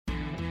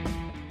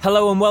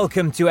Hello and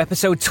welcome to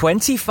episode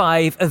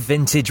 25 of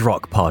Vintage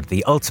Rock Pod,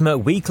 the ultimate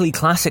weekly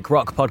classic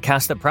rock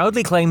podcast that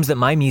proudly claims that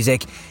my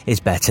music is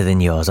better than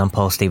yours. I'm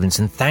Paul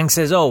Stevenson. Thanks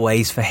as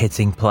always for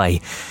hitting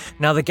play.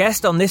 Now, the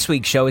guest on this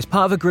week's show is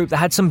part of a group that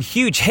had some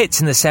huge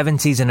hits in the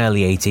 70s and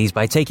early 80s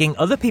by taking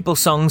other people's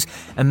songs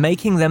and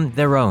making them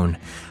their own.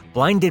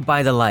 Blinded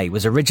by the Light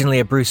was originally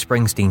a Bruce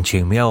Springsteen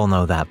tune, we all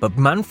know that, but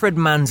Manfred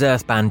Mann's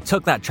Earth Band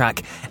took that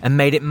track and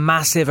made it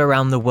massive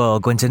around the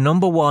world, going to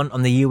number one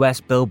on the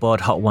US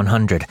Billboard Hot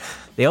 100.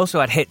 They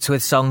also had hits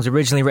with songs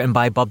originally written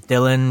by Bob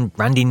Dylan,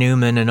 Randy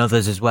Newman and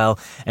others as well,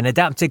 and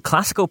adapted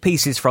classical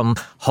pieces from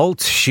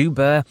Holst,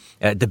 Schubert,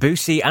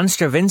 Debussy and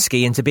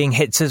Stravinsky into being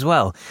hits as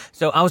well.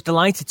 So I was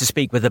delighted to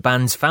speak with the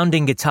band's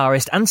founding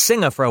guitarist and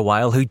singer for a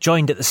while, who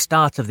joined at the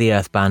start of the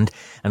Earth Band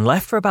and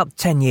left for about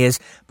 10 years,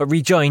 but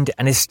rejoined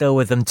and is still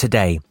with them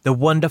today. The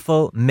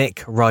wonderful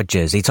Mick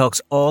Rogers. He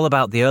talks all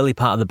about the early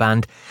part of the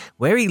band,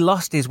 where he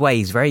lost his way.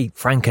 He's very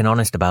frank and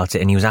honest about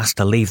it, and he was asked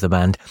to leave the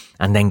band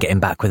and then getting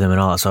back with them and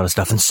all that sort of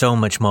stuff, and so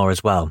much more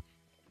as well.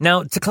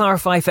 Now, to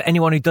clarify for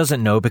anyone who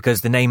doesn't know,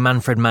 because the name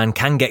Manfred Mann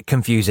can get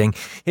confusing,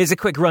 here's a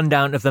quick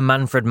rundown of the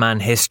Manfred Mann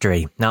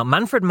history. Now,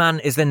 Manfred Mann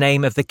is the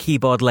name of the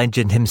keyboard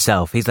legend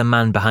himself. He's the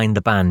man behind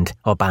the band,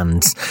 or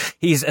bands.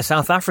 He's a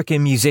South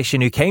African musician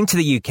who came to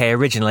the UK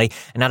originally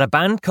and had a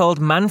band called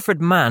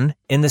Manfred Mann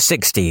in the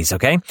 60s,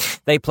 okay?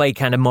 They played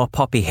kind of more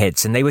poppy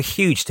hits, and they were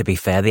huge, to be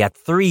fair. They had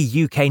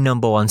 3 UK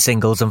number one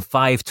singles and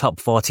 5 top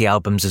 40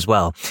 albums as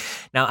well.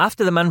 Now,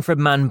 after the Manfred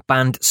Mann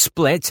band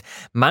split,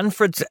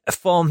 Manfred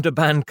formed a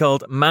band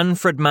called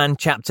Manfred Mann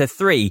Chapter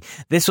 3.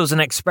 This was an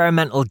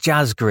experimental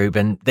jazz group,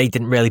 and they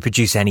didn't really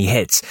produce any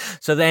hits.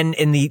 So then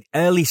in the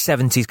early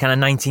 70s, kind of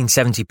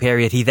 1970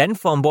 period, he then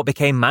formed what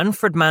became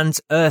Manfred Mann's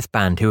Earth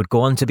Band, who would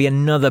go on to be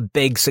another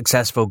big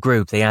successful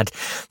group. They had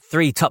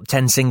 3 top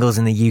 10 singles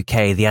in the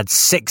UK. They had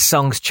 6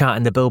 songs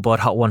charting the Billboard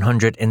Hot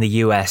 100 in the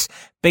US.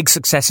 Big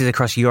successes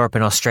across Europe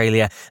and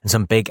Australia, and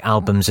some big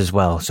albums as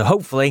well. So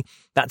hopefully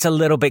that's a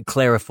little bit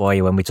clearer for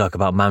you when we talk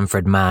about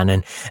Manfred Mann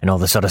and all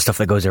the sort of stuff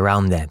that goes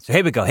around there. So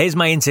here we go. Here's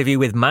my interview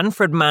with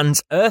Manfred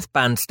Mann's Earth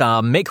Band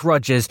star Mick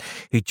Rogers,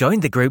 who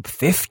joined the group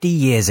 50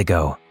 years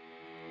ago.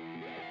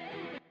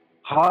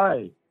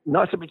 Hi.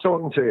 Nice to be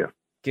talking to you.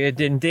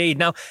 Good indeed.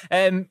 Now,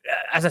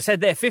 as I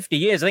said there, 50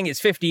 years. I think it's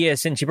 50 years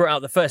since you brought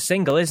out the first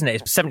single, isn't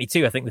it? It's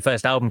 72, I think the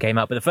first album came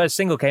out, but the first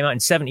single came out in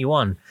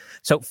 71.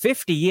 So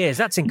 50 years,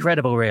 that's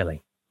incredible,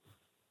 really.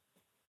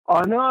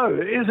 I know,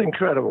 it is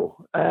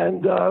incredible.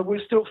 And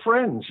we're still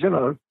friends, you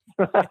know.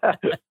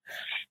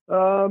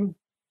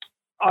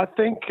 I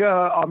think,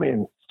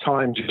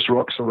 time just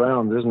rocks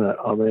around, isn't it?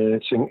 I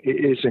mean,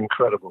 it is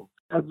incredible.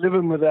 And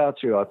Living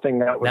Without You, I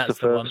think that's the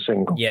first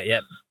single. Yeah.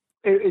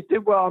 It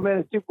did well. I mean,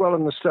 it did well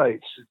in the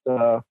States.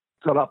 It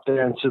got up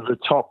there into the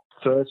top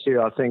 30,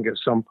 I think, at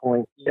some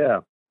point. Yeah,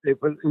 it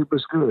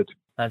was good.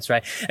 That's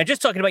right. And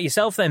just talking about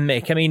yourself then,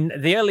 Mick, I mean,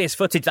 the earliest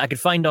footage that I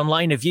could find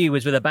online of you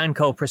was with a band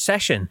called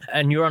Procession,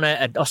 and you're on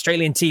an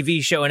Australian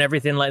TV show and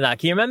everything like that.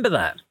 Can you remember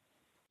that?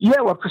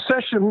 Yeah, well,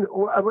 Procession,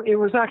 it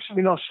was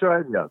actually in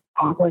Australia.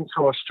 I went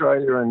to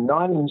Australia in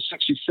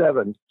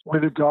 1967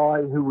 with a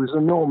guy who was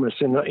enormous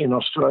in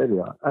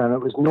Australia, and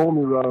it was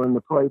Normie Rowe and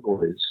the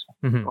Playboys.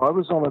 Mm-hmm. I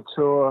was on a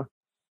tour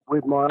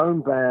with my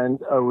own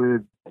band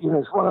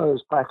it's one of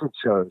those package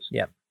shows.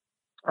 Yeah.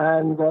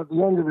 And at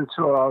the end of the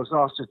tour, I was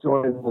asked to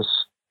join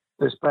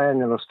this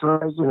band in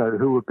Australia,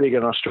 who were big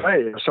in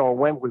Australia. So I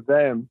went with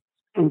them.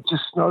 It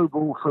just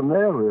snowballed from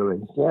there,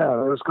 really.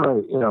 Yeah, it was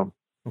great,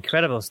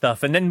 Incredible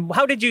stuff. And then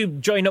how did you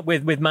join up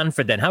with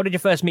Manfred then? How did you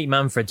first meet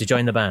Manfred to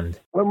join the band?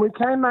 When we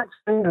came back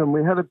to England,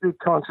 we had a big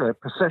contract.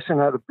 Procession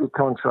had a big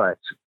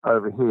contract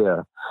over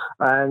here.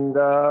 And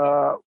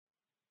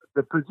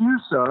the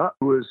producer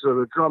was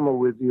the drummer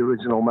with the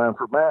original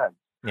Manfred Mann.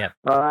 Yeah.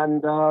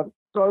 And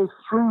so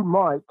through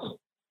Mike,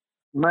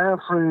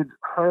 Manfred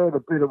heard a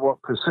bit of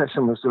what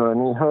Procession was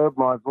doing. He heard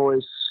my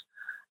voice.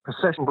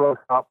 Procession broke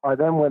up. I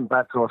then went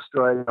back to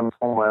Australia and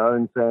formed my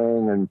own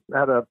thing and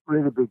had a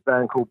really big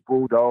band called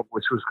Bulldog,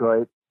 which was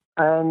great.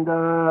 And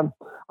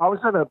I was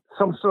at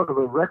some sort of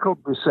a record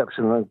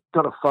reception. I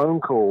got a phone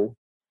call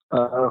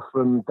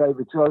from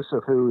David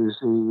Joseph, who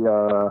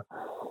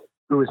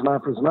was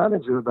Manfred's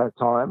manager at that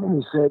time, and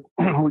he said,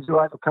 "Would you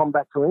like to come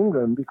back to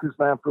England because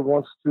Manfred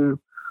wants to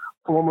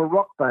form a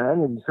rock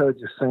band and he's heard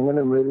you singing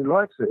and really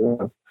likes it."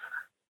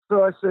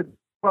 So I said,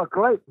 "Well,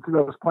 great," because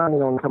I was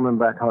planning on coming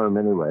back home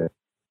anyway.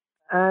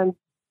 And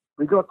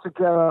we got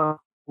together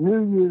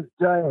New Year's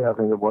Day, I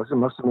think it was. It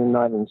must have been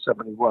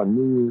 1971,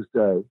 New Year's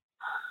Day,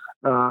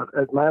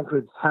 at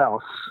Manfred's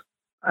house.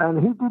 And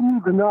he didn't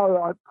even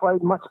know I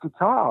played much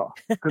guitar,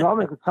 because I'm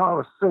a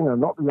guitarist singer,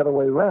 not the other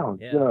way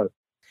around,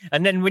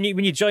 And then when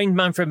you joined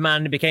Manfred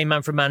Mann, it became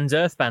Manfred Mann's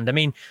Earth Band. I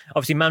mean,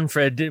 obviously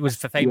Manfred was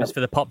famous for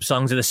the pop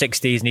songs of the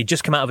 60s, and he'd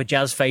just come out of a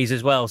jazz phase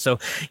as well. So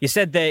you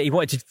said that he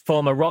wanted to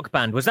form a rock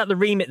band. Was that the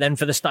remit then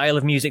for the style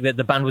of music that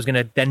the band was going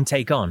to then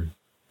take on?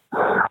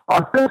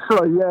 I think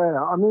so,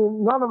 yeah. I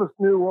mean, none of us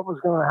knew what was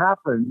going to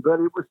happen, but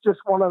it was just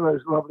one of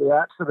those lovely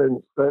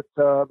accidents that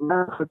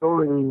Manfred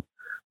already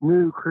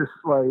knew Chris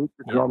Slade,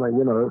 the drummer,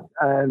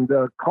 and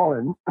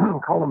Colin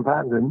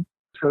Pandon.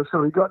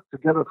 So we got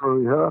together for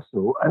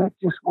rehearsal, and it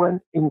just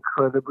went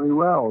incredibly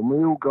well. And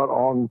we all got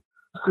on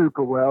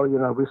super well.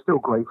 We're still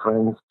great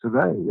friends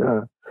today.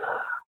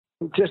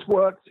 It just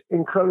worked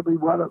incredibly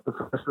well at the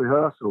first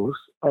rehearsals.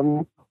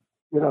 And,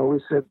 we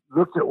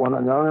looked at one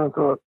another and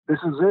thought, this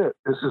is it.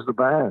 This is the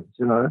band,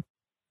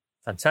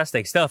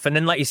 Fantastic stuff. And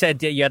then, like you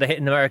said, you had a hit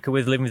in America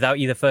with Living Without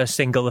You, the first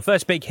single. The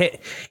first big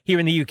hit here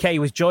in the UK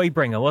was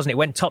Joybringer, wasn't it? It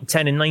went top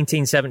 10 in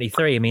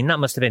 1973. I mean, that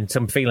must have been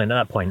some feeling at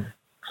that point.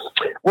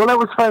 Well, that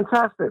was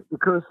fantastic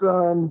because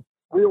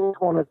we always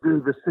want to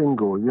do the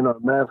single.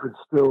 Manfred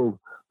still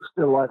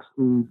likes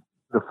the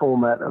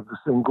format of the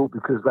single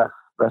because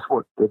that's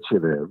what gets you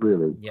there,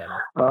 really. Yeah.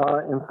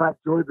 In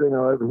fact,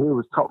 Joybringer over here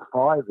was top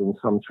 5 in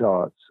some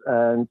charts.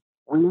 And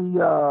we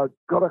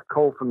got a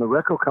call from the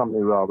record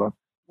company, rather.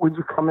 Would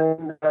you come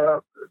in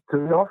to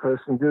the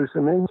office and do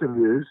some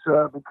interviews?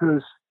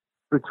 Because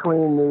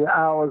between the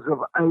hours of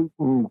 8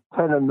 and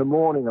 10 in the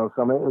morning or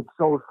something, it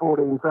sold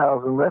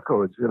 14,000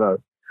 records,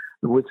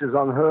 which is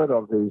unheard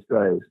of these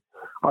days.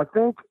 I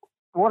think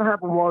what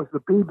happened was the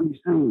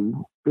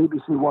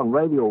BBC One,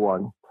 Radio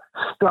 1,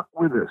 stuck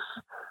with us.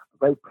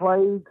 They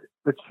played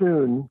the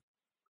tune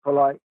for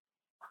like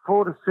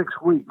 4 to 6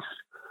 weeks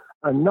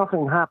and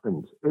nothing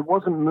happened. It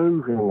wasn't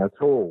moving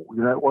at all.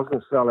 It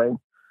wasn't selling.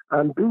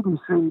 And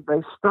BBC,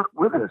 they stuck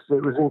with us.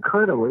 It was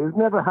incredible. It's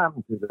never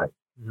happened today.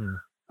 Mm.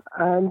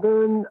 And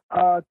then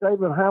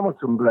David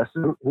Hamilton, bless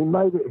him, he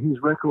made it his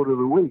record of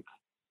the week.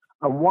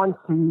 And once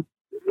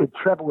it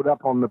trebled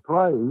up on the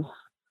plays,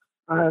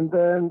 and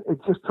then it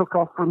just took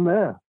off from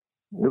there.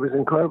 It was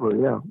incredible,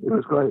 yeah. It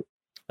was great.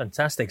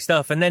 Fantastic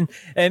stuff. And then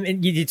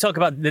you talk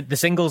about the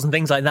singles and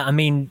things like that. I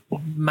mean,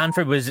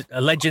 Manfred was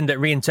a legend at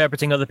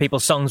reinterpreting other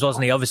people's songs,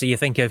 wasn't he? Obviously, you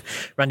think of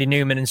Randy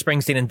Newman and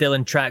Springsteen and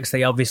Dylan tracks.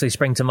 They obviously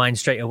spring to mind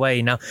straight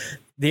away. Now,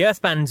 the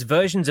Earth Band's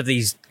versions of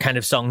these kind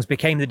of songs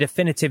became the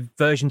definitive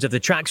versions of the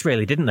tracks,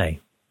 really, didn't they?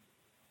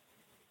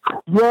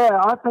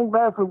 Yeah, I think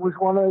Manfred was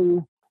one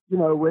of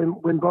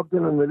when Bob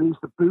Dylan released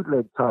the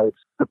bootleg tapes,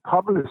 the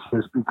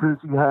publishers, because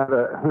he had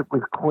a hit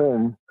with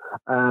Quinn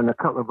and a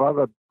couple of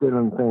other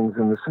Dylan things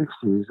in the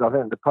 60s, I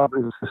think the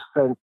publishers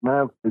sent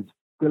Manfred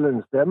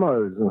Dylan's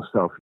demos and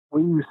stuff.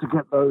 We used to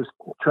get those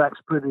tracks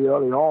pretty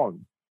early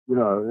on.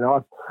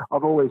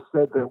 I've always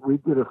said that we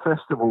did a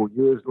festival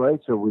years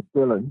later with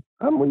Dylan,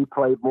 and we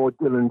played more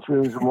Dylan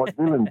tunes than what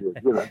Dylan did,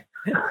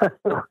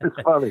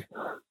 It's funny.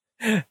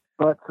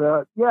 But,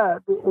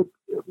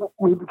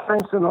 we became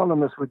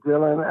synonymous with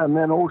Dylan and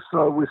then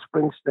also with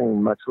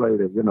Springsteen much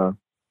later,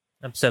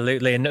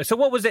 Absolutely. And so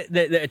what was it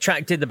that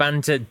attracted the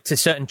band to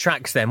certain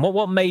tracks then?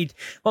 What made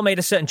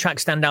a certain track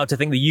stand out to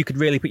think that you could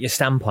really put your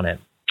stamp on it?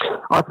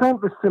 I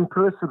think the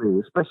simplicity,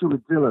 especially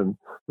with Dylan.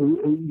 He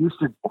used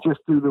to just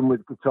do them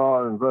with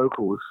guitar and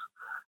vocals.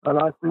 And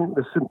I think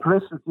the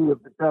simplicity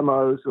of the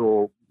demos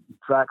or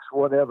tracks,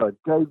 whatever,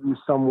 gave you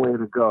somewhere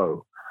to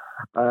go.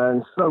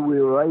 And so we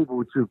were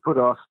able to put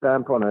our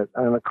stamp on it.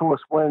 And of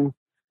course, when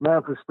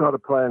Manfred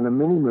started playing the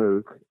Mini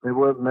Moog, there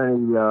weren't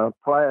many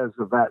players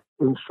of that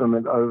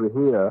instrument over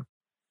here.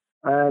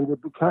 And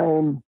it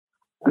became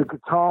the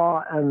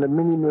guitar and the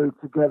Mini Moog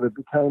together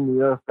became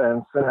the Earth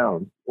Band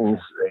sound. In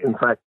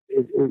fact,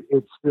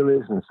 it still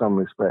is in some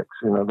respects,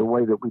 the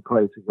way that we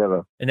play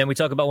together. And then we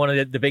talk about one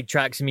of the big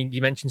tracks. I mean,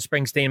 you mentioned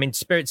Springsteen. I mean,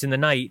 Spirits in the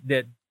Night,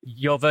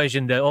 your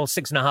version, all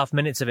 6.5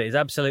 minutes of it is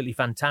absolutely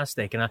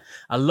fantastic. And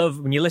I love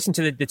when you listen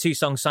to the two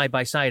songs side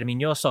by side. I mean,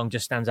 your song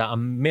just stands out a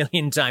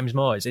million times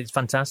more. It's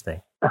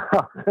fantastic.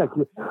 Thank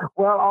you.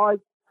 Well,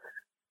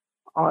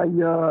 I think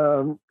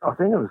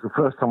it was the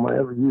first time I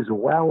ever used a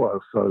wah-wah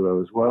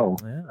solo as well.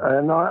 Yeah.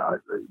 And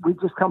we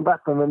just come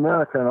back from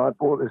America and I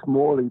bought this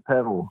Morley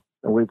pedal,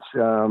 which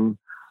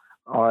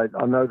I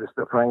noticed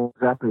that Frank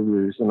Zappa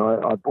used, and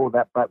I brought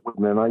that back with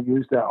me, and I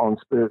used that on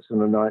Spirits in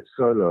the Night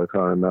solo, if I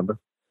remember.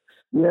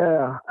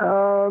 Yeah,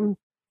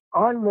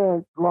 I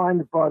learned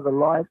Blinded by the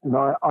Light, and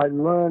I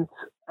learned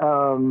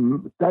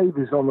Dave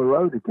Is on the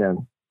Road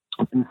Again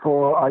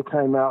before I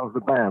came out of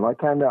the band. I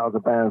came out of the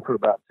band for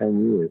about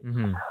 10 years,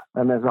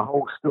 and there's a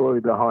whole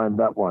story behind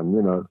that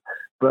one,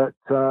 But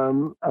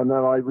and then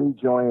I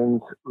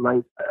rejoined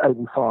late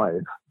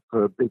 '85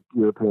 for a big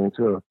European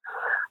tour.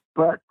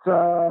 But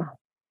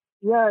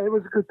it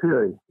was a good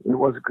period. It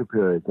was a good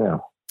period, yeah.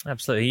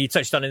 Absolutely. You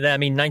touched on it there. I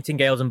mean,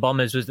 Nightingales and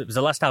Bombers was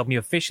the last album you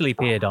officially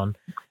appeared on.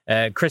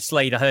 Chris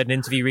Slade, I heard an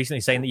interview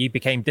recently saying that you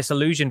became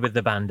disillusioned with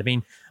the band. I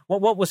mean,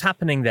 what was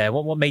happening there?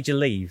 What made you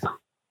leave?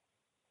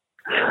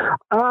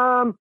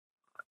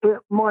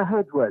 My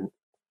head went.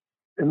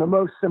 In the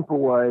most simple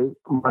way,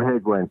 my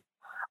head went.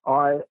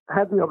 I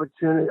had the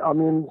opportunity. I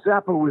mean,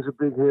 Zappa was a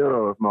big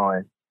hero of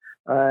mine.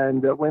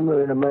 And when we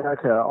were in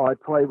America, I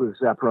played with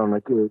Zappa on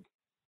a gig.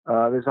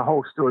 There's a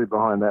whole story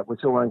behind that,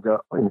 which I won't go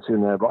into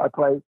now. But I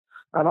played,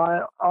 and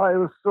I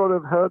sort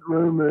of heard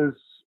rumors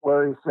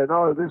where he said,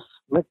 "Oh, this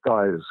Mick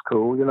guy is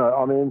cool."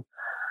 I mean,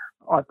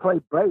 I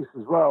played bass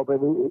as well,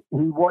 but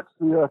he watched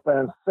the Earth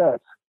Band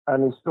set,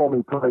 and he saw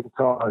me play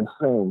guitar and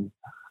sing.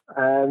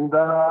 And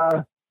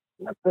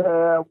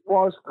there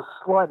was the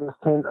slightest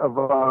hint of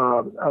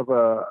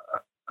a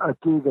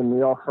gig in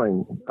the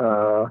offering,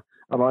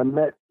 and I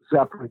met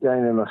Zappa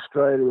again in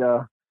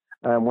Australia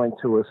and went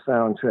to a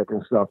sound check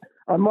and stuff.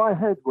 And my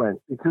head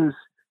went, because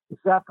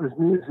Zappa's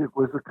music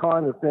was the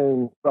kind of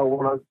thing I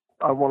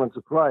wanted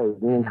to play.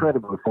 The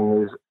incredible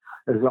thing is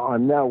that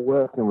I'm now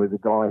working with a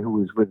guy who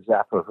was with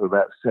Zappa for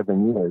about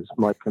 7 years,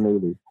 Mike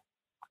Keneally,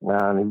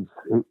 and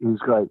he's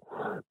great.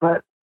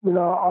 But, you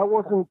know, I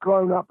wasn't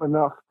grown up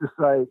enough to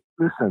say,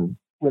 listen,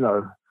 you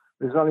know,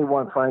 there's only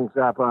one Frank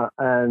Zappa,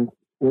 and,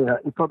 you know,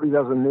 he probably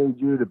doesn't need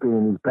you to be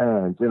in his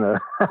band, you know.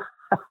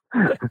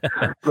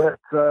 But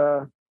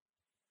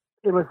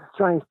it was a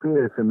strange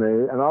period for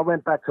me, and I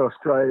went back to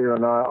Australia,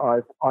 and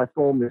I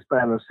formed this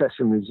band of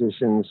session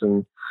musicians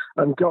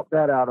and got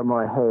that out of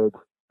my head,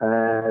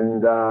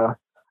 and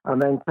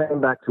then came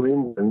back to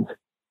England,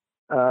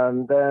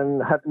 and then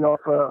had the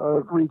offer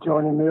of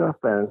rejoining the Earth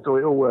Band. So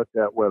it all worked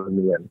out well in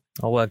the end.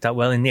 All worked out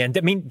well in the end.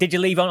 I mean, did you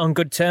leave on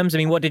good terms? I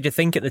mean, what did you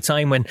think at the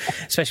time when,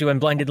 especially when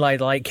Blinded by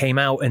the Light came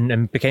out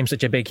and became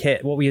such a big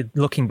hit? What were you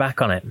looking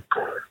back on it?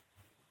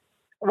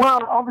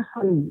 Well,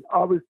 obviously,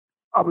 I was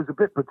a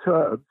bit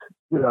perturbed,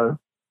 you know,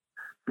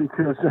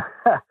 because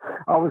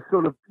I was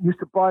sort of used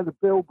to buy the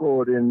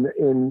Billboard in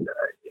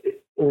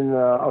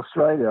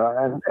Australia,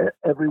 and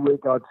every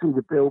week I'd see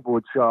the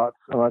Billboard charts,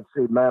 and I'd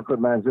see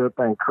Manfred Mann's Earth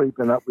Band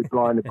creeping up with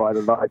Blinded by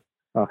the Light.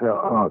 I thought,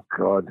 oh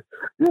God,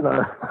 you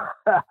know.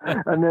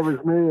 And there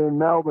was me in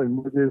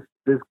Melbourne with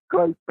this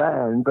great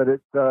band, but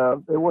it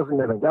wasn't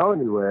going to go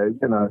anywhere,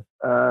 you know.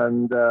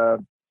 And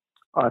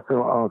I thought,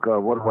 oh God,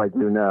 what do I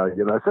do now?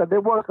 You know. So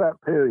there was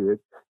that period,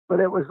 but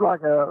it was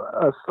like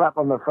a slap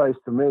on the face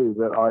to me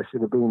that I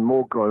should have been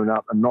more grown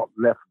up and not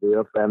left the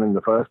Earth Band in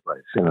the first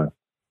place, you know.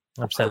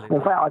 Absolutely.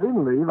 In fact, I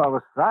didn't leave. I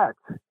was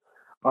sacked.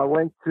 I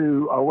went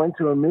to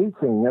a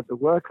meeting at the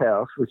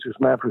Workhouse, which was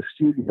Manfred's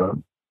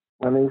studio,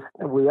 and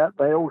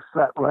they all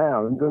sat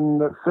round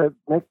and said,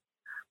 Nick,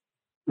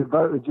 we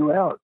voted you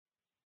out,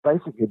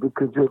 basically,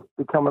 because you're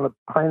becoming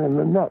a pain in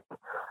the neck,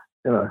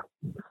 you know.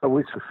 So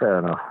which was fair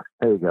enough.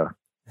 There you go.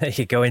 There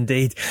you go,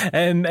 indeed.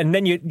 And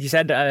then you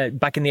said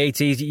back in the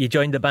 80s you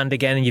joined the band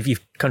again, and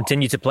you've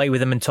continued to play with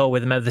them and tour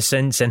with them ever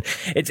since. And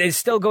it's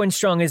still going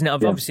strong, isn't it?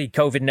 Obviously,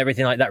 COVID and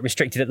everything like that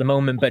restricted at the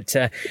moment, but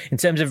in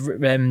terms of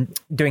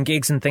doing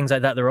gigs and things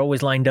like that, they're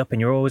always lined up,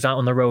 and you're always out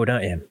on the road,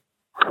 aren't you?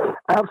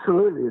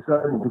 Absolutely. It's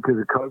only because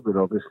of COVID,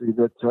 obviously,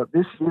 that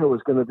this year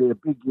was going to be a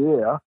big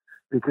year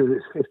because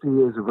it's 50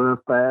 years of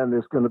Earth Band.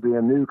 There's going to be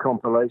a new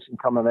compilation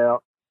coming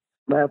out.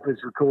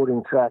 Manfred's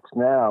recording tracks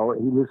now.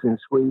 He lives in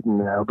Sweden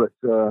now, but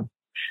and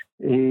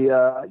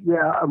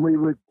we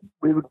were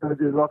going to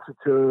do lots of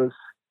tours,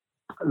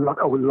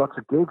 lots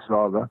of gigs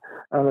rather,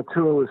 and a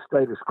tour with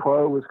Status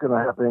Quo was going to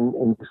happen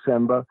in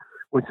December,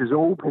 which has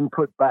all been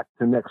put back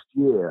to next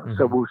year. Mm-hmm.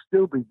 So we'll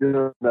still be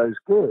doing those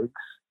gigs,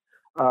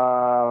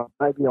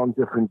 maybe on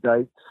different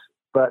dates,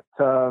 but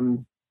I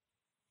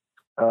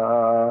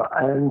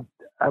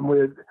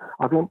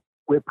think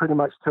we're pretty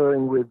much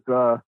touring with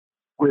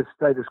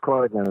Status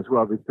Quo again as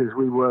well, because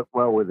we work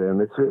well with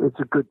them. It's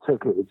a good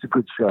ticket. It's a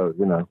good show,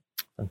 you know.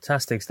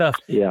 Fantastic stuff.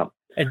 Yeah.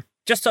 And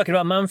just talking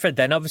about Manfred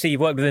then, obviously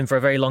you've worked with him for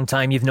a very long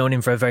time. You've known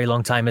him for a very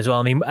long time as well.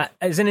 I mean,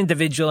 as an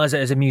individual, as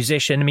a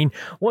musician, I mean,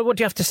 what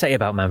do you have to say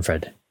about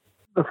Manfred?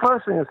 The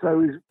first thing I say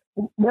is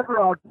never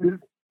argue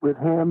with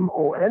him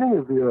or any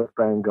of the Earth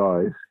Band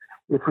guys.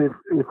 If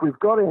we've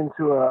got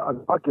into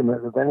an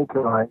argument of any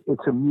kind,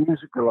 it's a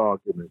musical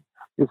argument.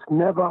 It's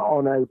never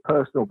on a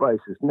personal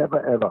basis, never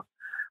ever.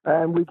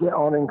 And we get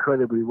on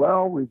incredibly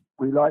well. We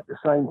like the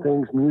same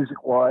things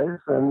music-wise,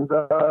 and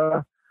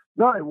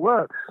no, it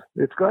works.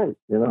 It's great,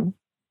 you know.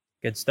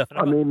 Good stuff.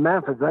 I mean,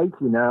 Manfred's 80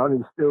 now, and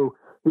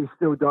he's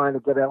still dying to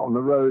get out on the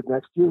road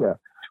next year.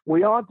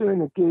 We are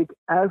doing a gig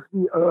as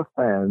the Earth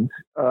Band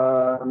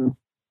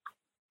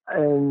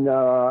in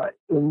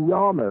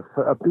Yarmouth,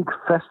 a big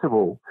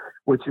festival,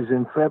 which is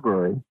in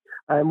February,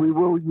 and we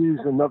will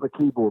use another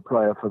keyboard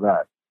player for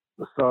that.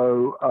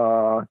 So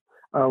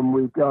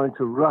we're going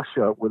to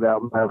Russia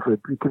without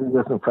Manfred because he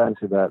doesn't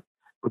fancy that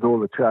with all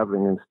the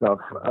traveling and stuff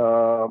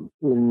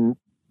in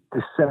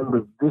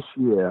December this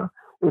year,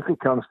 if it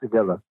comes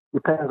together.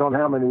 Depends on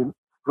how many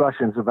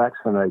Russians are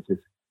vaccinated.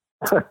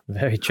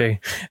 Very true.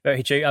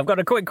 Very true. I've got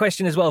a quick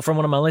question as well from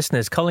one of my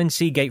listeners, Colin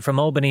Seagate from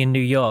Albany in New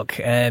York.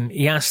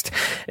 He asked,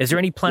 is there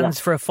any plans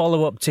for a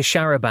follow-up to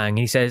Sharabang?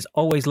 He says,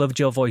 always loved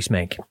your voice,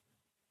 Mick.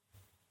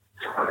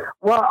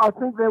 Well, I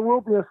think there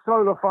will be a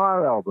Solar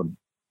Fire album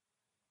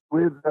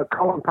with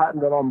Colin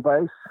Patton on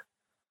bass,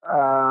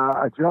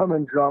 a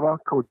German drummer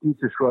called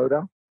Dieter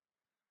Schroeder,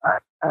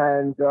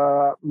 and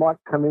Mike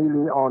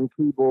Keneally on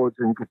keyboards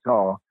and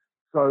guitar.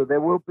 So there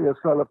will be a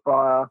Solar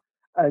Fire.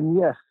 And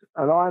yes,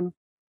 and I'm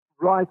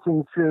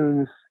writing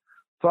tunes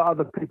for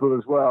other people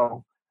as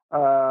well.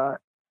 The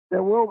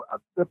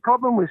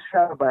problem with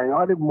Sharabang,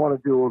 I didn't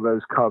want to do all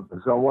those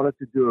covers. I wanted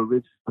to do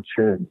original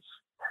tunes.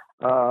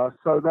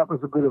 So that was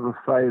a bit of a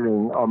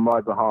failing on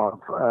my behalf.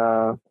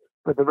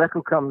 But the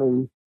record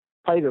company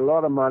paid a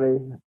lot of money,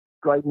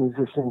 great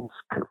musicians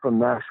from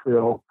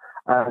Nashville,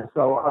 And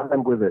so I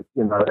went with it.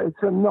 You know, it's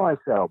a nice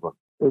album.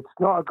 It's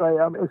not a great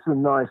album. It's a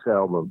nice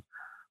album.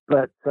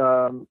 But,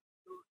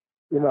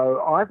 you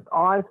know,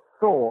 I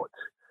thought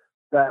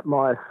that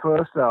my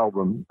first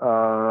album,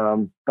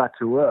 Back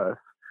to Earth,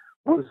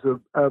 was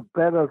a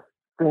better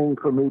thing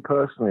for me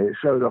personally. It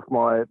showed off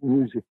my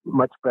music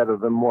much better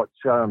than what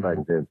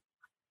Sharon did.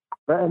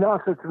 But in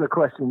answer to the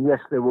question, yes,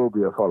 there will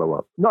be a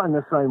follow-up. Not in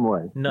the same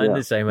way. Not in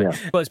the same way.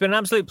 Yeah. Well, it's been an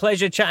absolute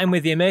pleasure chatting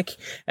with you, Mick.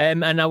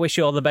 And I wish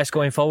you all the best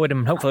going forward.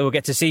 And hopefully we'll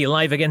get to see you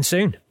live again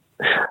soon.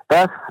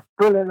 That's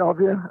brilliant of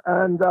you.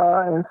 And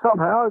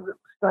somehow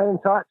stay in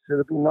touch.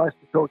 It'll be nice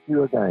to talk to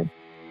you again.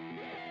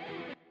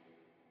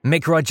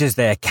 Mick Rodgers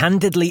there,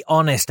 candidly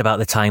honest about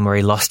the time where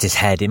he lost his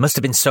head. It must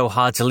have been so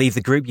hard to leave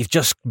the group you've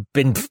just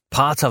been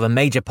part of, a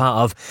major part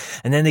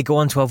of, and then they go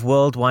on to have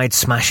worldwide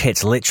smash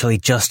hits literally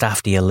just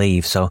after you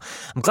leave. So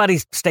I'm glad he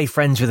stayed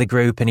friends with the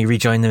group and he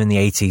rejoined them in the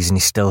 80s and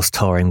he's still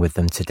touring with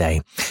them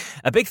today.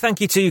 A big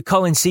thank you to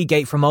Colin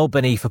Seagate from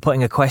Albany for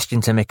putting a question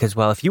to Mick as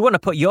well. If you want to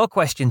put your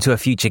question to a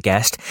future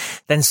guest,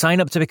 then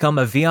sign up to become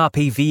a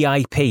VRP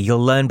VIP.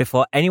 You'll learn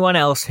before anyone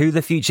else who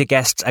the future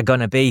guests are going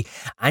to be,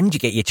 and you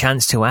get your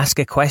chance to ask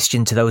a question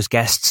to those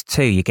guests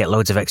too. You get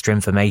loads of extra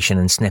information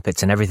and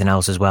snippets and everything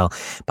else as well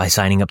by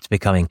signing up to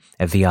becoming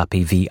a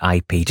VRP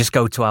VIP. Just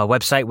go to our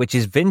website, which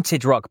is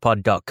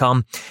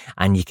vintagerockpod.com,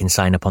 and you can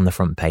sign up on the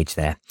front page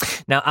there.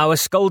 Now, I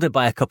was scolded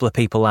by a couple of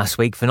people last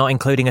week for not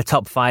including a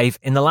top 5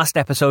 in the last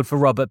episode for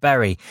Robert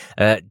Berry.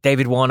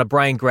 David Warner,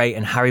 Brian Gray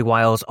and Harry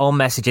Wiles all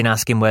messaging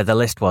asking where the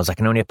list was. I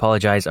can only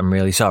apologise. I'm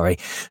really sorry.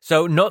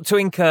 So not to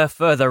incur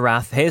further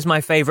wrath, here's my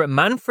favourite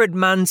Manfred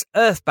Mann's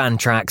Earth Band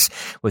tracks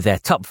with their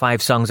top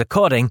 5 songs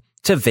according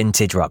to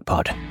Vintage Rock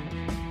Pod.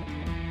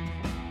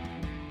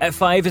 At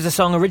 5 is a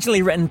song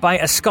originally written by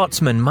a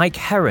Scotsman, Mike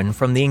Heron,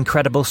 from the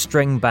Incredible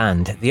String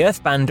Band. The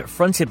Earth Band,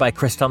 fronted by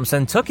Chris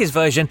Thompson, took his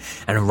version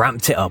and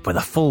ramped it up with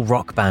a full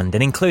rock band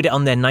and included it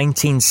on their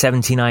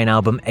 1979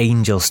 album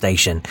Angel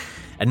Station.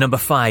 At number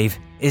 5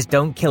 is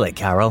Don't Kill It,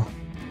 Carol.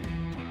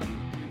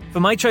 For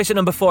my choice at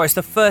number 4, it's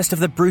the first of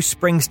the Bruce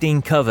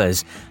Springsteen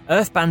covers.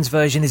 Earth Band's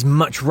version is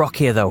much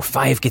rockier though,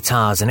 5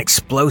 guitars, an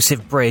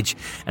explosive bridge,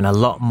 and a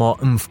lot more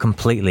oomph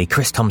completely.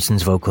 Chris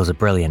Thompson's vocals are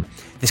brilliant.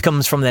 This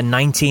comes from their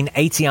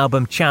 1980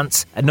 album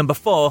Chance. At number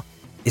 4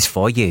 is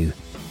For You.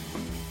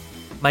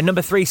 My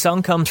number 3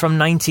 song comes from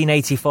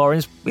 1984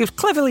 and it was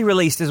cleverly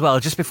released as well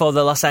just before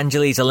the Los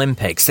Angeles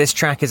Olympics. This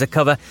track is a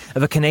cover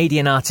of a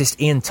Canadian artist,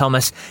 Ian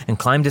Thomas, and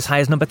climbed as high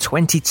as number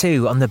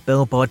 22 on the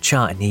Billboard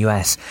chart in the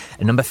US.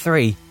 And number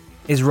 3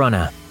 is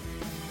Runner.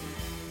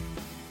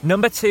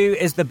 Number 2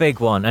 is the big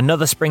one,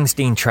 another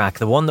Springsteen track,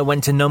 the one that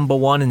went to number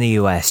 1 in the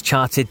US,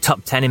 charted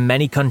top 10 in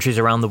many countries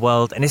around the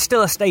world, and is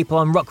still a staple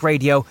on rock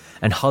radio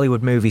and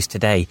Hollywood movies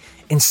today.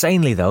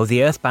 Insanely though,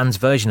 the Earth Band's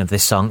version of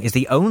this song is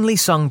the only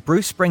song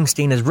Bruce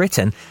Springsteen has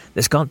written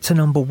that's got to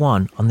number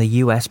 1 on the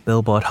US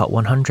Billboard Hot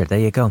 100. There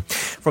you go.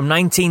 From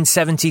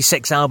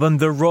 1976 album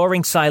The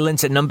Roaring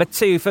Silence, at number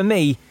 2 for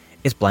me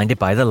is Blinded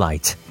by the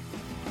Light.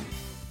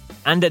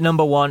 And at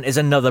number 1 is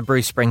another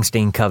Bruce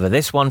Springsteen cover,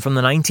 this one from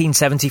the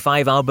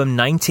 1975 album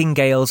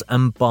Nightingales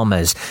and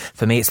Bombers.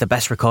 For me, it's the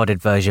best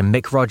recorded version.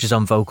 Mick Rodgers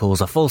on vocals,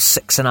 a full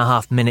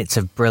 6.5 minutes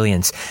of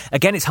brilliance.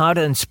 Again, it's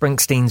harder than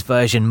Springsteen's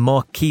version,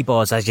 more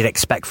keyboards as you'd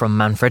expect from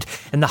Manfred,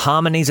 and the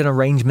harmonies and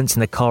arrangements in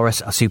the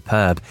chorus are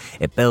superb.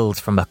 It builds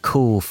from a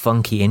cool,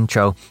 funky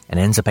intro and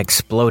ends up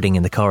exploding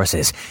in the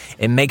choruses.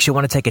 It makes you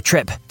want to take a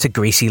trip to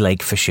Greasy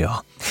Lake for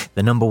sure.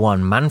 The number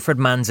 1 Manfred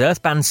Mann's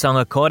Earth Band song,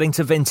 according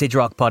to Vintage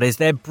Rock Pod, is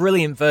their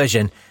brilliant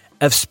version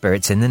of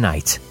Spirits in the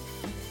Night.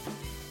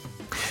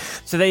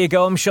 So there you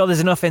go. I'm sure there's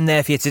enough in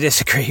there for you to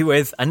disagree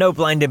with. I know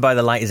Blinded by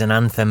the Light is an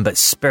anthem, but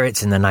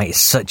Spirits in the Night is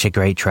such a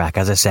great track,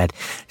 as I said,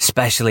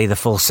 especially the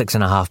full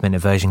 6.5 minute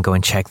version. Go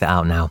and check that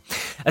out now.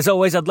 As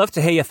always, I'd love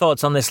to hear your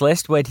thoughts on this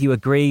list. Where do you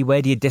agree?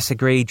 Where do you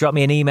disagree? Drop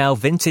me an email,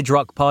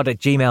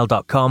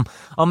 vintagerockpod@gmail.com,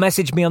 or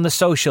message me on the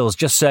socials.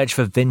 Just search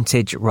for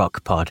Vintage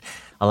Rock Pod.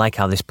 I like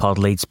how this pod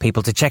leads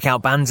people to check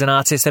out bands and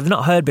artists they've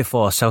not heard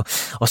before,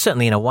 or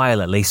certainly in a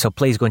while at least, so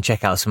please go and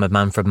check out some of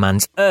Manfred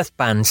Mann's Earth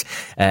Band's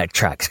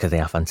tracks, because they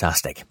are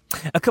fantastic.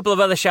 A couple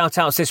of other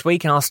shout-outs this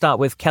week, and I'll start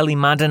with Kelly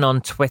Madden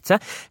on Twitter.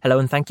 Hello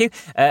and thank you.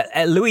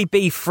 Louis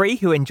B. Free,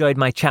 who enjoyed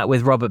my chat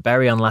with Robert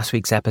Berry on last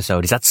week's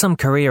episode. He's had some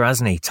career,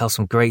 hasn't he? Tells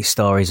some great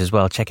stories as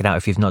well. Check it out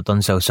if you've not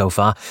done so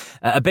far.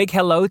 A big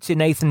hello to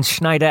Nathan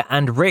Schneider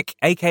and Rick,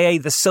 a.k.a.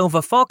 The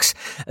Silver Fox,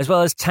 as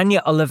well as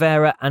Tanya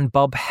Oliveira and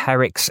Bob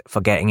Herricks for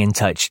getting in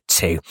touch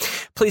too.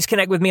 Please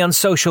connect with me on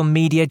social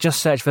media. Just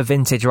search for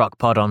Vintage Rock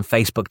Pod on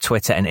Facebook,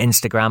 Twitter and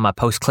Instagram. I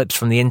post clips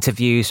from the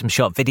interview, some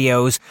short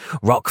videos,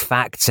 rock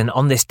facts and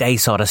on this day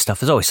sort of stuff.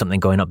 There's always something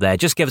going up there.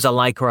 Just give us a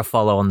like or a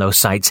follow on those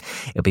sites.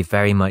 It'll be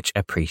very much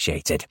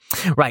appreciated.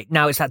 Right,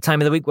 now it's that time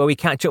of the week where we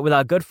catch up with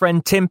our good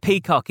friend Tim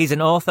Peacock. He's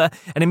an author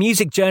and a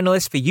music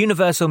journalist for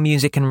Universal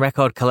Music and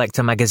Record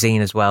Collector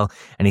magazine as well.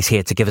 And he's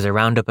here to give us a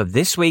roundup of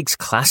this week's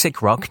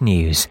classic rock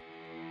news.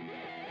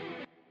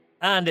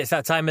 And it's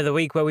that time of the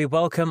week where we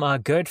welcome our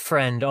good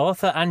friend,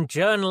 author and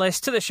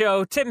journalist to the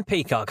show, Tim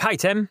Peacock. Hi,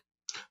 Tim.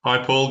 Hi,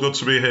 Paul. Good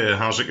to be here.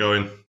 How's it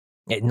going?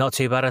 Not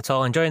too bad at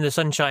all. Enjoying the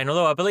sunshine,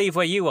 although I believe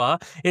where you are,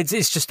 it's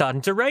just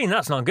starting to rain.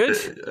 That's not good.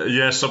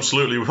 Yes,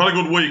 absolutely. We've had a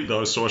good week,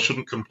 though, so I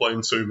shouldn't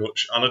complain too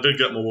much. And I did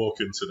get my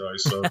walk in today,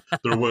 so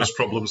there are worse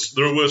problems.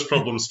 There are worse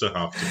problems to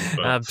have, to be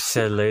fair.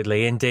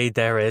 Absolutely. Indeed,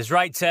 there is.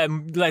 Right,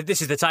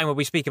 this is the time where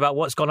we speak about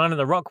what's gone on in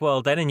the rock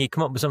world then, and you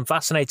come up with some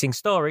fascinating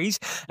stories.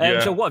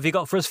 So what have you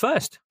got for us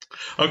first?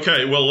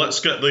 Okay, well,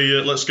 let's get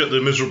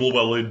the miserable,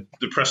 the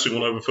depressing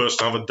one over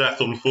first. I have a death,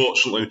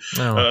 unfortunately,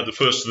 the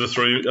first of the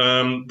three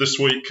this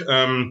week.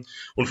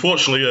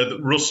 Unfortunately,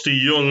 Rusty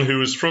Young, who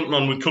was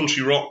frontman with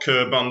country rock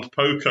band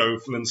Poco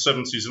from the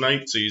 70s and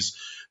 80s,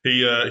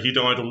 he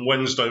died on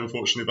Wednesday,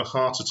 unfortunately, of a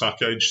heart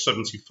attack, aged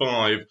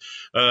 75.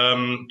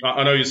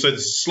 I know you said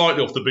it's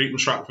slightly off the beaten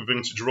track for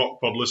Vintage Rock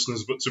Pod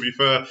listeners, but to be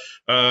fair,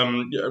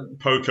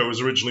 Poco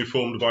was originally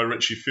formed by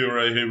Richie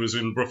Furay, who was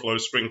in Buffalo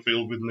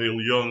Springfield with Neil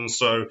Young.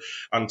 So,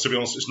 and to be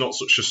honest, it's not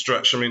such a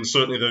stretch. I mean,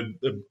 certainly,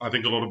 I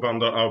think a lot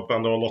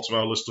of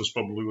our listeners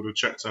probably would have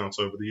checked out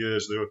over the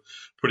years. They were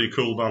a pretty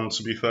cool band,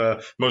 to be fair.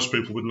 Most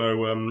people would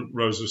know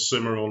Rose of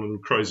Cimarron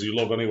and Crazy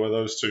Love anyway.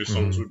 Those two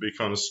songs would be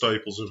kind of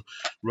staples of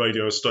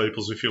radio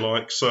staples, if you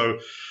like. So,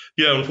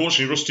 yeah,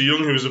 unfortunately, Rusty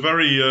Young, who was a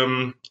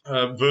very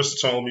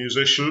versatile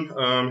musician,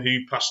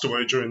 he passed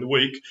away during the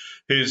week.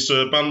 His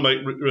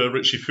bandmate,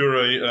 Richie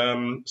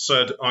Furay,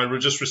 said, "I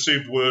just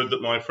received word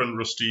that my friend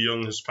Rusty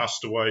Young has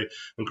passed away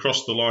and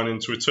crossed the line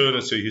into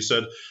eternity." He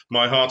said,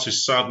 "My heart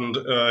is saddened.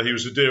 He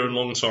was a dear and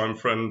long-time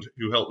friend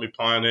who helped me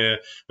pioneer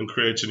and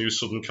create a new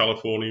Southern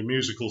California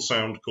musical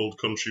sound called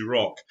country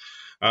rock."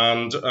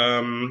 And,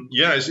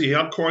 he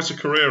had quite a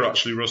career,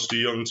 actually, Rusty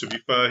Young, to be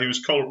fair. He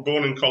was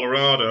born in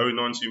Colorado in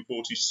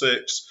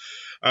 1946.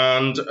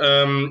 And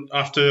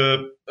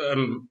after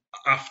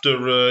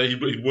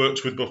he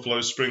worked with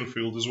Buffalo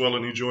Springfield as well,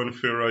 and he joined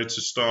Furay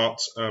to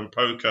start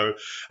Poco.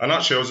 And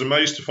actually, I was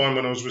amazed to find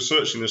when I was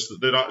researching this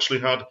that they'd actually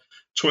had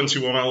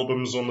 21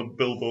 albums on the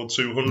Billboard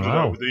 200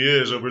 over the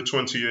years, over a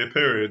 20-year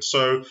period.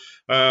 So,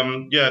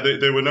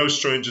 they were no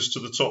strangers to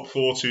the top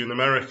 40 in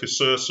America,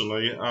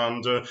 certainly.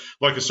 And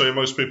like I say,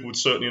 most people would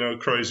certainly know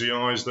Crazy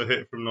Eyes, the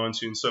hit from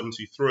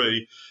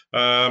 1973.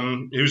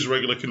 He was a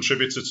regular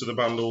contributor to the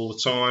band all the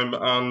time.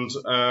 And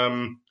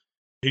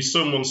he's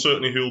someone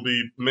certainly who'll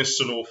be missed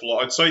an awful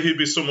lot. I'd say he'd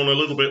be someone a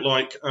little bit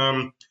like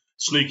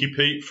Sneaky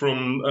Pete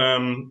from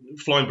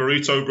Flying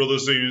Burrito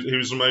Brothers. He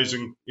was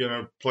amazing,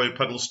 played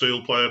pedal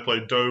steel player,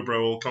 played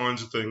dobro, all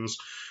kinds of things.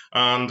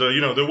 And,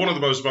 they're one of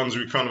the most bands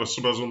who are kind of, I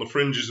suppose, on the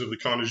fringes of the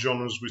kind of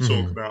genres we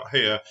talk about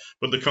here,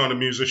 but the kind of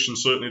musician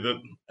certainly that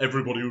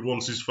everybody would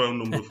want his phone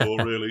number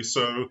for, really.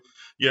 So,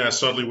 yeah,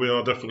 sadly, we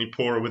are definitely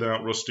poorer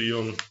without Rusty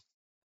Young.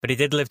 But he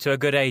did live to a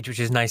good age, which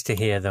is nice to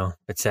hear, though.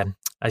 But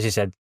as you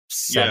said,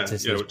 sad to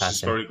see his passing.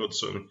 Is very good,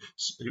 certainly.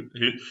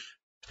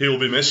 He'll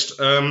be missed.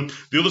 The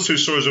other two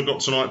stories I've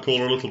got tonight,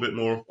 Paul, are a little bit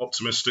more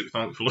optimistic,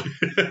 thankfully.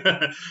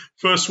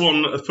 First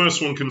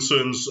one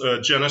concerns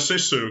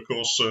Genesis, who, of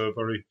course, a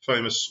very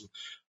famous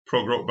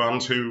prog rock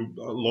band who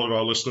a lot of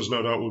our listeners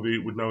no doubt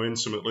would know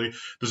intimately.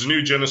 There's a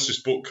new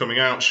Genesis book coming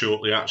out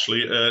shortly,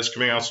 actually. It's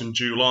coming out in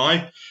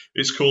July.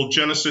 It's called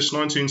Genesis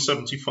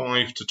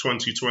 1975 to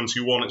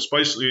 2021. It's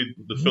basically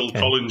the Phil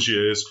Collins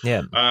years.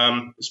 Yeah.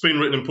 It's been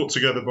written and put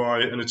together by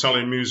an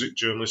Italian music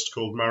journalist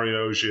called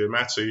Mario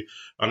Giametti,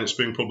 and it's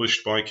being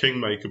published by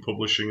Kingmaker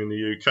Publishing in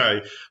the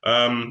UK.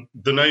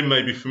 The name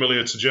may be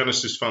familiar to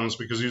Genesis fans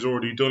because he's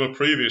already done a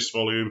previous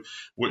volume,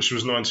 which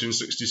was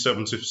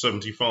 1967 to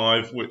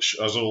 75, which,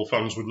 as all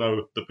fans would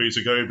know, the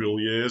Peter Gabriel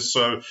years.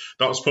 So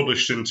that was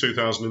published in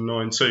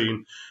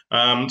 2019.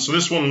 So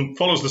this one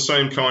follows the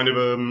same kind of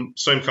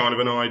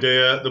an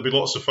idea. There'll be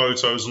lots of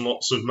photos and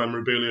lots of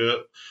memorabilia,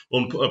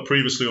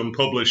 previously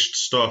unpublished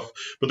stuff.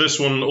 But this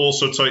one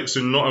also takes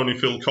in not only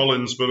Phil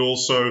Collins, but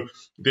also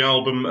the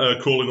album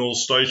Calling All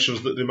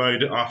Stations that they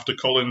made after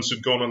Collins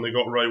had gone, and they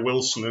got Ray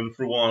Wilson in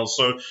for a while.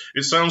 So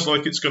it sounds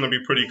like it's going to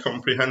be pretty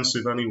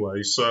comprehensive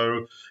anyway.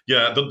 So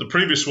yeah, the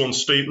previous one,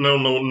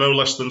 no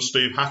less than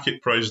Steve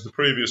Hackett praised the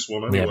previous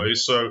one anyway. Yeah.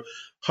 So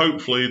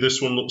hopefully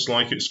this one looks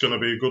like it's going to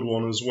be a good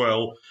one as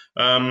well.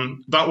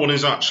 That one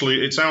is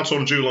it's out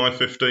on July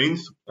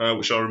 15th,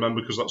 which I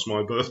remember because that's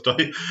my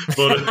birthday.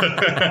 But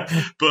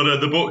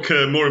the book,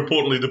 more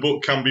importantly, the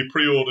book can be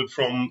pre-ordered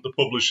from the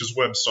publisher's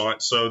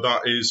website. So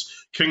that is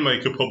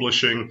Kingmaker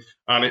Publishing,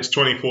 and it's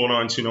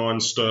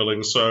 $24.99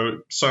 sterling. So it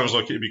sounds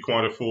like it'd be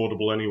quite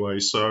affordable anyway.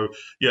 So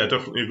yeah,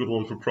 definitely a good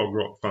one for prog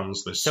rock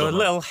fans this summer. So a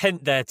little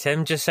hint there,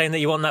 Tim, just saying that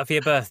you want that for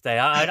your birthday.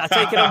 I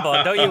take it on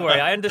board. Don't you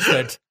worry. I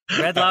understood.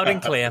 Read loud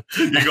and clear.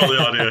 You got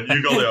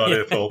the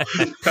idea, Paul.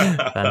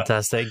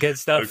 Fantastic. Good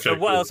stuff. Okay, so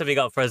what else have you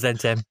got for us then,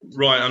 Tim?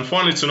 Right, and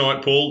finally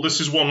tonight, Paul, this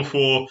is one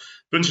for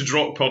Vintage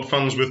Rock Pod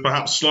fans with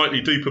perhaps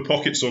slightly deeper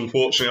pockets,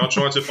 unfortunately. I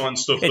try to find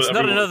stuff that it's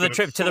not another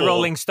trip to the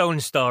Rolling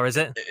Stone store, is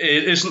it?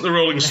 It isn't the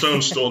Rolling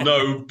Stone store,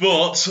 no.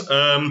 But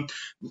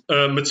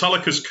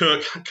Metallica's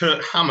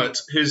Kirk Hammett,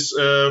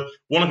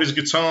 one of his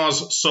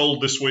guitars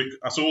sold this week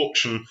at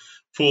auction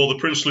for the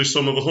princely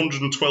sum of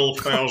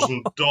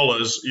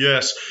 $112,000.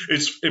 Yes,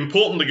 it's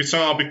important, the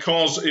guitar,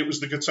 because it was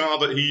the guitar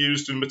that he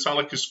used in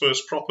Metallica's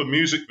first proper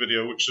music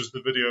video, which is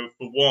the video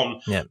for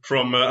One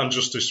from And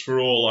Justice for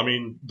All. I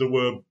mean, there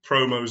were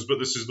promos, but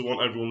this is the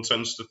one everyone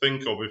tends to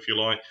think of, if you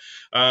like.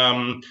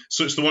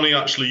 So it's the one he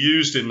actually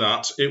used in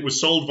that. It was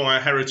sold via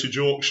Heritage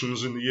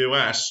Auctions in the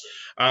US,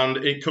 and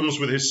it comes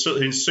with his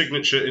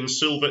signature in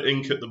silver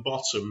ink at the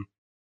bottom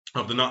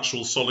of the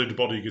natural solid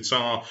body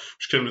guitar,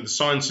 which came with the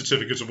signed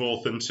certificate of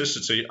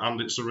authenticity and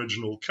its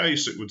original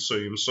case, it would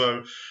seem.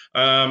 So,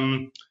 I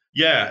mean,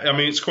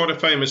 it's quite a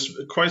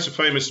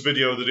famous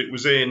video that it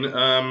was in.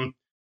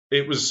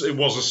 It was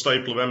a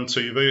staple of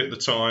MTV at the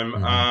time,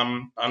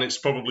 and it's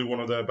probably one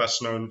of their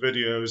best known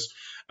videos.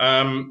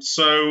 It's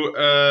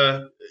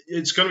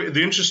going to be,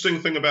 the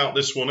interesting thing about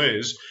this one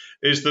is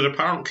that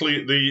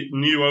apparently the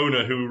new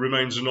owner, who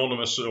remains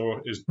anonymous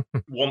or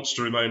wants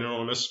to remain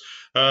anonymous,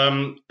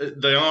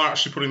 they are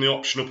actually putting the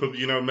option up of,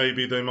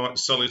 maybe they might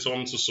sell it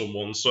on to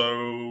someone.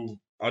 So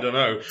I don't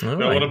know.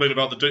 Now, what I mean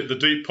about the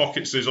deep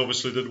pockets is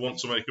obviously they'd want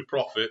to make a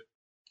profit.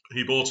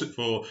 He or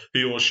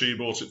she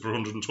bought it for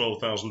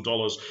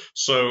 $112,000.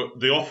 So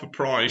the offer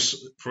price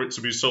for it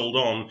to be sold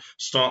on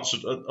starts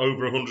at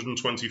over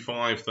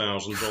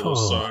 $125,000.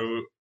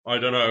 So I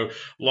don't know.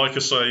 Like I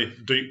say,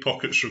 deep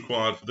pockets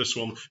required for this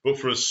one. But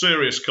for a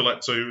serious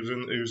collector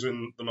who's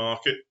in the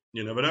market,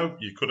 you never know.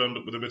 You could end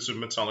up with a bit of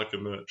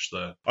Metallica merch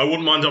there. I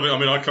wouldn't mind having. I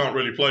mean, I can't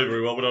really play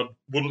very well, but I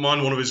wouldn't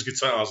mind one of his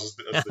guitars.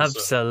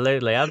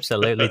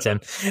 Absolutely,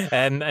 Tim.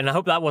 And I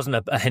hope that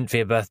wasn't a hint for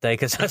your birthday,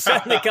 because I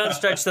certainly can't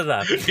stretch to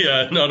that.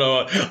 Yeah, no,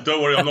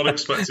 don't worry. I'm not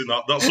expecting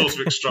that sort of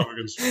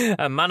extravagance.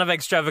 A man of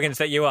extravagance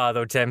that you are,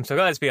 though, Tim. So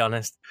let's be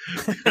honest.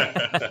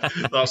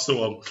 That's the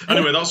one.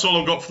 Anyway, that's all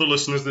I've got for the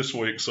listeners this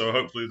week. So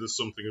hopefully there's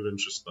something of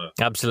interest there.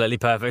 Absolutely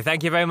perfect.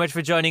 Thank you very much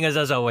for joining us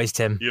as always,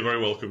 Tim. You're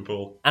very welcome,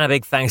 Paul. And a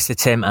big thanks to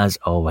Tim as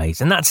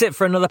always. And that's it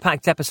for another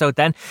packed episode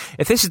then.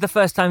 If this is the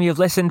first time you've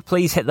listened,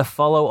 please hit the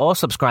follow or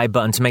subscribe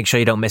button to make sure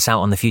you don't miss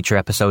out on the future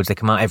episodes. They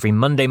come out every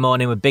Monday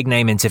morning with big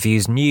name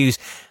interviews, news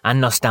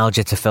and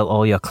nostalgia to fill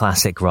all your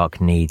classic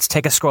rock needs.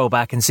 Take a scroll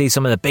back and see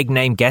some of the big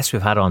name guests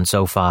we've had on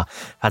so far.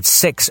 Had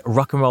 6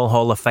 Rock and Roll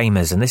Hall of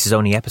Famers, and this is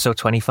only episode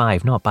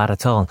 25. Not bad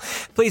at all.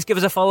 Please give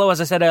us a follow, as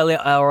I said earlier,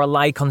 or a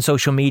like on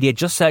social media.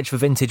 Just search for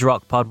Vintage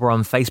Rock Pod. We're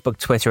on Facebook,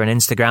 Twitter and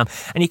Instagram.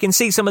 And you can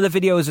see some of the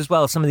videos as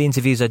well. Some of the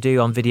interviews I do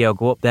on video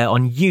go up there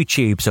on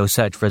YouTube, so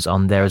search for us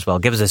on there as well.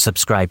 Give us a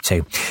subscribe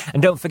too.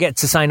 And don't forget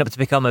to sign up to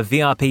become a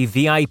VRP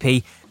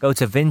VIP. Go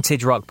to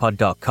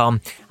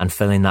vintagerockpod.com and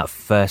fill in that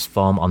first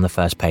form on the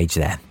first page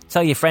there.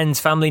 Tell your friends,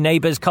 family,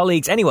 neighbours,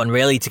 colleagues, anyone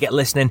really, to get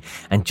listening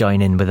and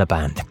join in with the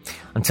band.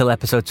 Until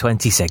episode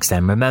 26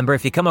 then, remember,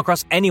 if you come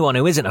across anyone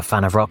who isn't a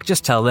fan of rock,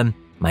 just tell them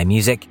my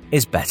music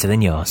is better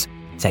than yours.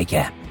 Take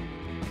care.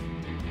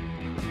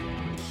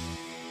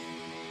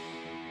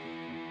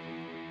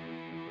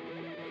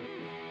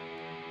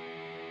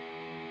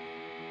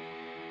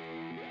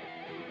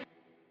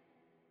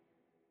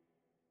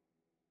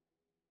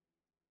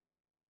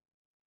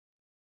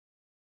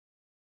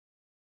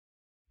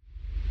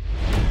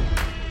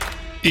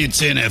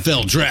 It's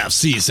NFL draft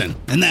season,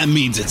 and that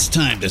means it's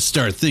time to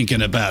start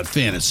thinking about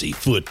fantasy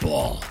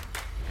football.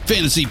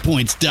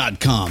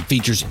 FantasyPoints.com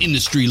features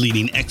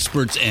industry-leading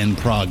experts and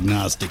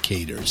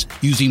prognosticators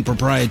using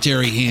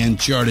proprietary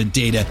hand-charted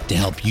data to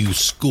help you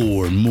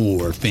score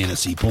more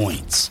fantasy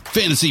points.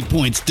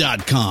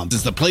 FantasyPoints.com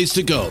is the place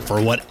to go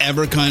for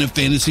whatever kind of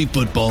fantasy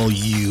football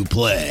you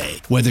play.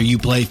 Whether you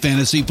play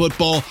fantasy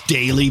football,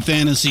 daily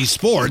fantasy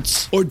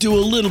sports, or do a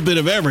little bit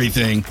of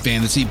everything,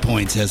 Fantasy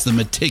Points has the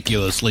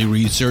meticulously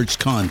researched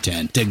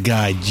content to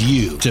guide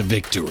you to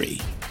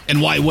victory. And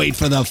why wait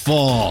for the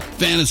fall?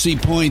 Fantasy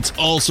Points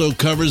also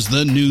covers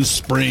the new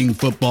spring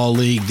football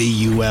league,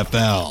 the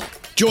UFL.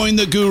 Join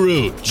the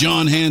guru,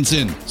 John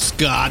Hansen,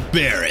 Scott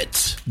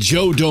Barrett,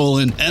 Joe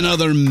Dolan, and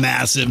other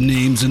massive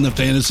names in the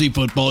fantasy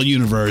football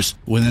universe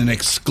with an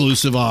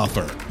exclusive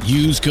offer.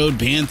 Use code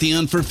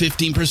Pantheon for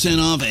 15%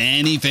 off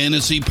any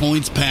Fantasy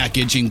Points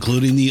package,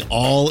 including the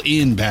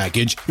all-in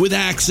package, with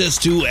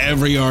access to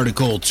every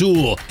article,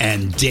 tool,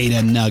 and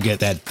data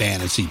nugget that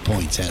Fantasy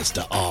Points has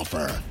to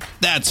offer.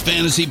 That's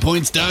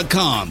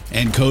FantasyPoints.com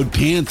and code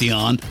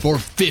Pantheon for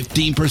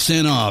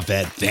 15% off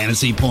at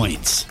Fantasy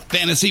Points.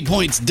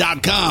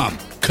 FantasyPoints.com,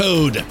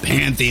 code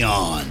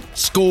Pantheon.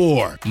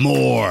 Score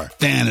more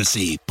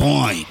fantasy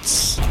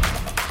points.